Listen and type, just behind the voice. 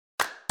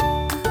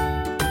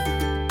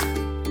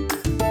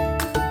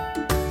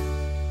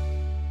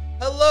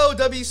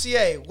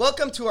WCA.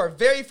 Welcome to our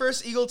very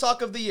first Eagle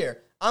Talk of the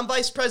year. I'm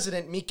Vice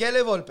President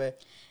Michele Volpe.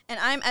 And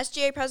I'm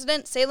SGA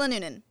President Sayla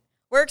Noonan.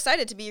 We're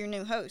excited to be your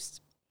new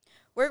host.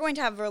 We're going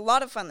to have a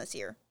lot of fun this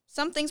year.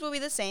 Some things will be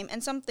the same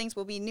and some things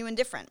will be new and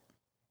different.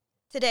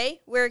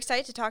 Today, we're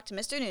excited to talk to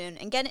Mr. Noonan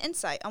and get an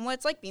insight on what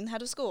it's like being the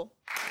head of school.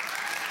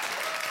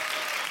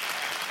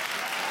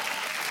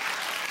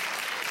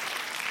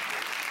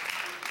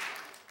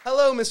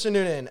 Hello, Mr.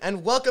 Noonan,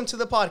 and welcome to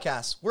the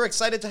podcast. We're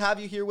excited to have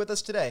you here with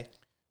us today.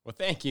 Well,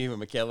 thank you,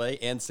 Michele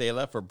and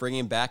Sayla, for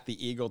bringing back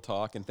the Eagle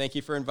Talk, and thank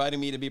you for inviting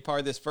me to be part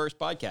of this first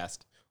podcast.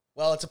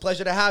 Well, it's a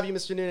pleasure to have you,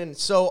 Mr. Noonan.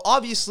 So,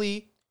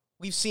 obviously,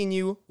 we've seen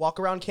you walk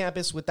around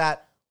campus with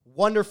that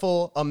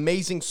wonderful,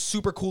 amazing,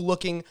 super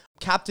cool-looking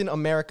Captain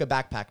America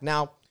backpack.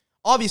 Now,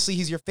 obviously,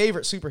 he's your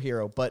favorite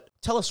superhero, but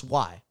tell us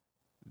why.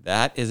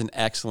 That is an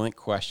excellent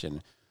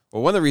question.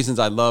 Well, one of the reasons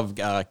I love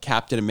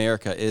Captain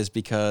America is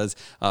because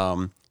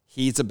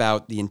he's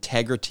about the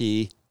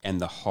integrity and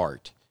the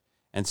heart.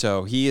 And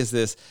so he is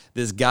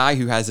this guy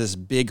who has this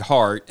big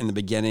heart in the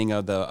beginning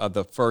of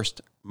the first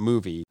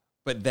movie,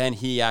 but then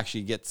he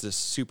actually gets this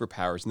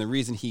superpowers. And the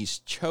reason he's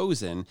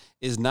chosen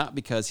is not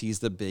because he's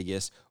the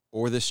biggest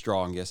or the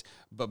strongest,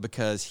 but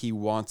because he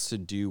wants to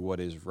do what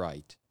is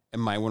right.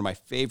 And one of my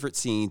favorite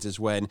scenes is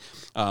when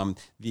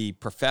the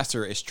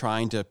professor is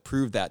trying to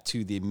prove that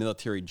to the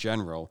military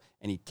general,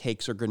 and he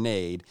takes a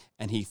grenade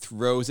and he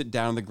throws it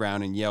down on the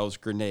ground and yells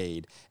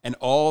 "grenade," and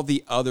all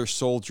the other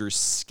soldiers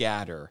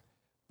scatter.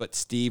 But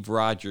Steve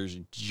Rogers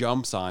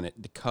jumps on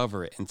it to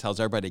cover it and tells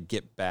everybody to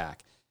get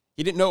back.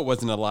 He didn't know it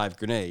wasn't a live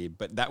grenade,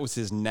 but that was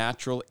his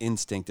natural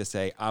instinct to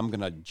say, I'm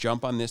going to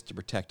jump on this to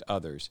protect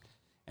others.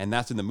 And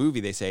that's in the movie,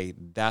 they say,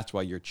 that's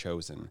why you're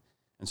chosen.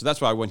 And so that's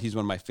why he's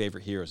one of my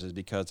favorite heroes, is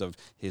because of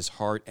his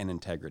heart and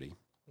integrity.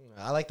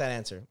 I like that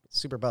answer.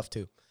 Super buff,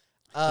 too.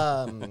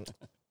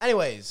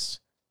 Anyways,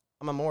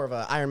 I'm more of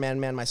an Iron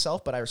Man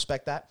myself, but I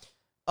respect that.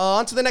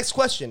 On to the next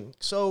question.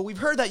 So we've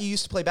heard that you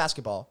used to play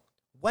basketball.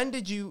 When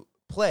did you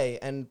play,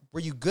 and were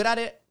you good at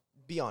it?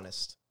 Be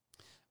honest.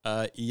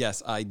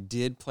 Yes, I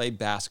did play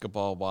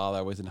basketball while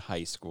I was in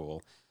high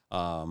school.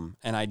 And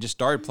I just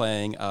started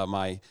playing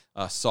my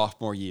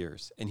sophomore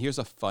years. And here's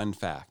a fun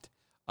fact.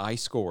 I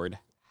scored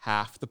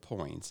half the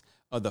points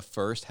of the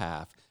first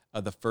half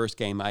of the first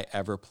game I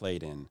ever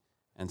played in.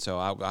 And so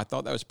I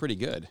thought that was pretty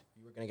good.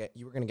 You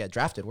were gonna get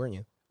drafted, weren't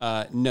you?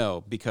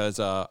 No, because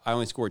I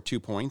only scored 2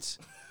 points,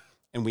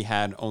 and we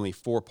had only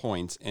 4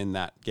 points in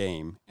that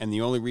game. And the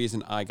only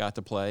reason I got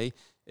to play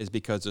is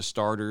because the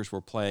starters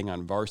were playing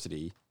on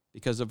varsity,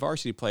 because the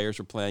varsity players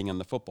were playing on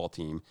the football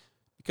team,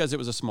 because it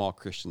was a small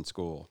Christian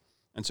school.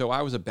 And so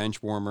I was a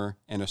bench warmer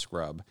and a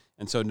scrub.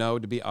 And so, no,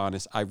 to be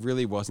honest, I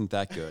really wasn't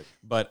that good.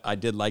 But I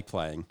did like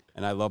playing,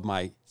 and I love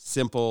my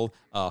simple,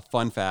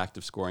 fun fact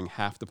of scoring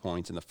half the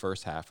points in the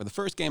first half. For the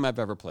first game I've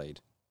ever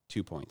played,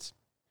 2 points.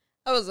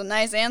 That was a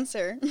nice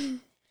answer.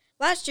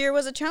 Last year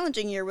was a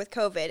challenging year with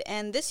COVID,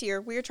 and this year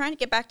we are trying to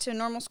get back to a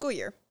normal school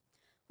year.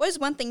 What is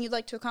one thing you'd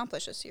like to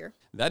accomplish this year?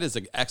 That is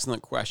an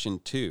excellent question,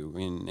 too.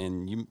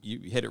 And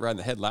you hit it right in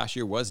the head. Last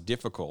year was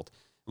difficult.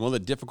 And one of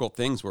the difficult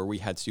things were we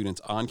had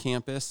students on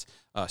campus,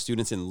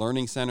 students in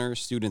learning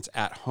centers, students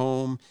at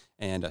home,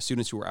 and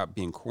students who were out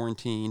being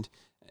quarantined.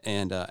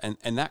 And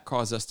that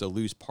caused us to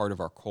lose part of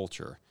our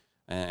culture.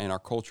 And our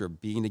culture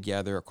of being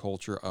together, a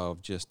culture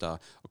of just a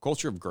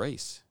culture of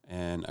grace,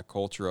 and a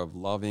culture of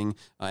loving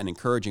and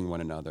encouraging one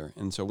another.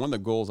 And so one of the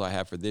goals I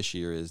have for this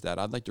year is that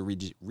I'd like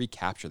to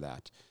recapture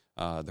that.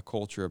 The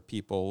culture of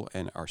people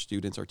and our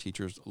students, our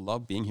teachers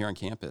love being here on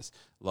campus,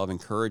 love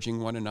encouraging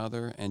one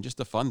another, and just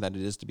the fun that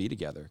it is to be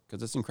together,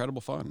 because it's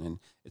incredible fun, and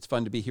it's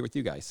fun to be here with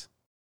you guys.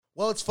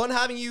 Well, it's fun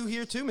having you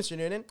here too, Mr.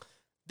 Noonan.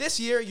 This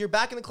year, you're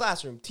back in the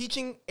classroom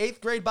teaching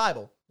 8th grade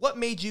Bible. What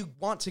made you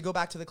want to go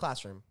back to the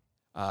classroom?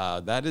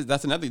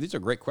 That's another. These are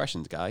great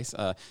questions, guys.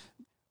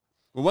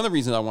 Well, one of the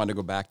reasons I wanted to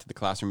go back to the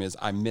classroom is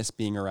I miss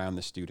being around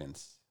the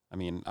students. I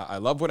mean, I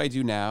love what I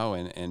do now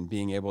and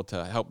being able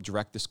to help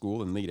direct the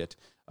school and lead it.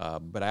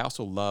 But I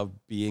also love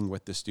being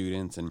with the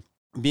students and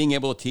being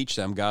able to teach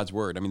them God's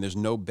word. I mean, there's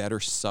no better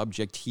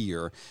subject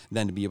here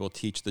than to be able to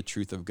teach the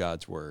truth of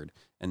God's word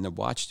and to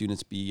watch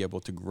students be able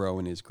to grow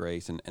in his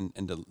grace and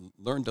to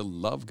learn to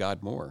love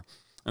God more.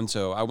 And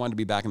so I wanted to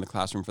be back in the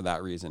classroom for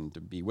that reason,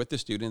 to be with the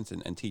students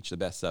and teach the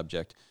best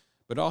subject.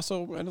 But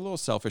also, and a little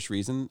selfish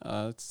reason,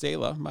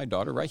 Sayla, my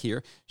daughter right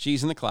here,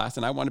 she's in the class,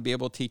 and I want to be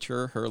able to teach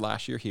her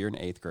last year here in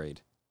 8th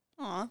grade.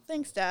 Aw,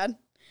 thanks, Dad.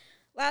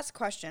 Last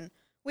question.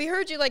 We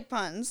heard you like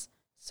puns,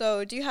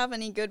 so do you have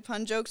any good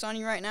pun jokes on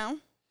you right now?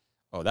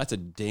 Oh, that's a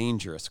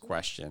dangerous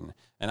question.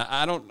 And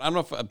I don't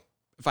know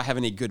if I have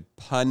any good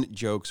pun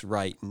jokes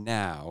right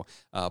now.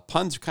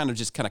 Puns kind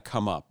of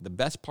come up. The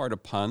best part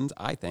of puns,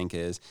 I think,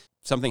 is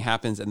something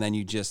happens and then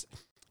you just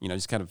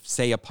kind of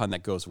say a pun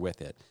that goes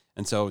with it.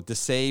 And so to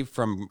save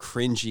from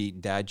cringy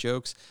dad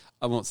jokes,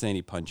 I won't say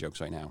any pun jokes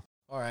right now.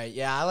 All right,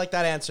 yeah, I like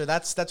that answer.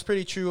 That's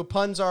pretty true.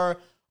 Puns are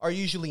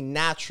usually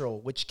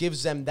natural, which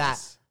gives them that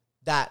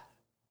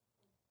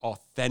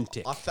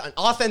authenticity.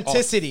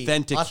 Authenticity.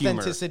 Authentic humor.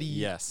 Authenticity.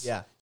 Yes.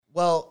 Yeah.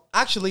 Well,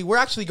 actually, we're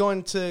actually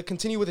going to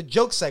continue with a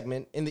joke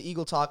segment in the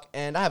Eagle Talk,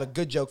 and I have a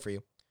good joke for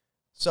you.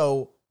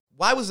 So,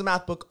 why was the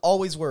math book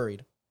always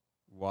worried?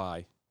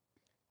 Why?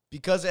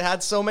 Because it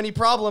had so many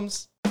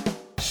problems.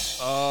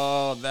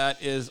 Oh,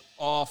 that is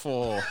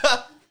awful.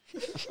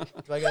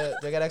 Do I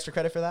get extra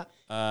credit for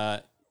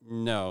that?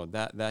 No,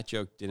 that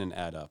joke didn't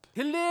add up.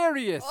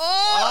 Hilarious.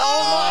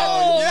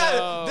 Oh my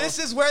God! no. This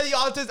is where the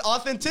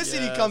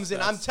authenticity Yes, comes in.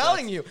 I'm that's-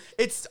 telling you,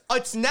 it's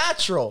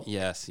natural.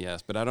 Yes,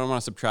 but I don't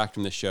want to subtract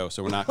from the show,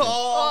 so we're not. Gonna,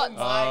 Oh my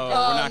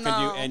God! we're not going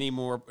to no. do any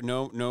more.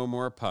 No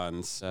more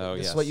puns. So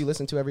This yes. is what you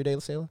listen to every day,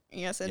 Sayla?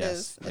 Yes, it Yes,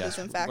 is. It yes. is,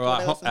 in fact, Well,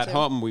 what I listen at to.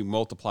 home we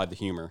multiplied the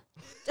humor.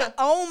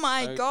 Oh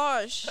my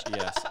gosh.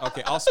 Yes.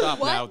 Okay, I'll stop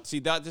What? now. See,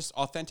 that just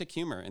authentic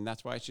humor, and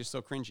that's why it's just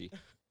so cringy.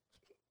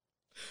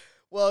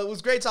 Well, it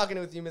was great talking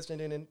with you, Mr.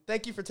 Noonan.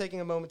 Thank you for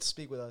taking a moment to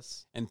speak with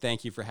us. And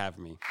thank you for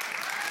having me.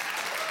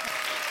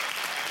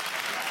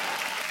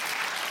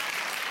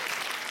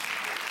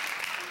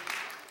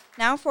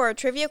 Now for a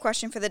trivia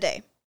question for the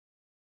day.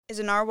 Is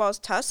a narwhal's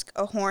tusk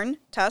a horn,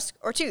 tusk,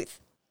 or tooth?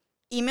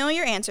 Email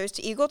your answers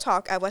to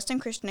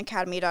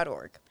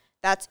eagletalk@westonchristianacademy.org.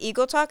 That's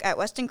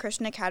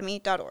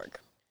eagletalk@westonchristianacademy.org.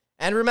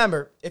 And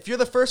remember, if you're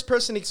the first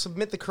person to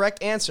submit the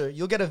correct answer,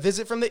 you'll get a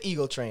visit from the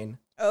Eagle Train.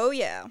 Oh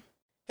yeah.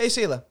 Hey,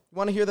 Sayla, you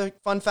want to hear the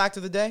fun fact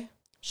of the day?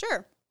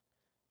 Sure.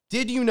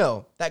 Did you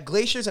know that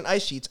glaciers and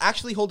ice sheets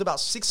actually hold about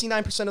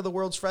 69% of the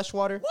world's fresh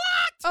water?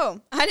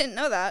 Oh, I didn't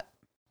know that.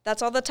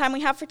 That's all the time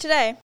we have for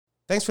today.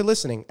 Thanks for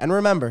listening. And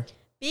remember,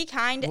 Be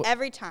kind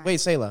every time. wait,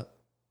 Sayla,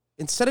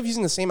 instead of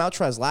using the same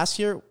outro as last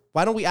year,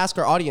 why don't we ask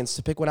our audience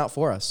to pick one out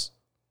for us?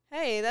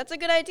 Hey, that's a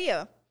good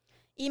idea.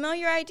 Email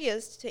your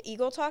ideas to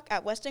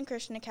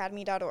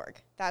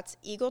eagletalk@westonchristianacademy.org. That's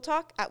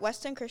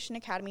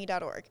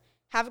eagletalk@westonchristianacademy.org.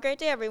 Have a great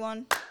day,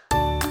 everyone.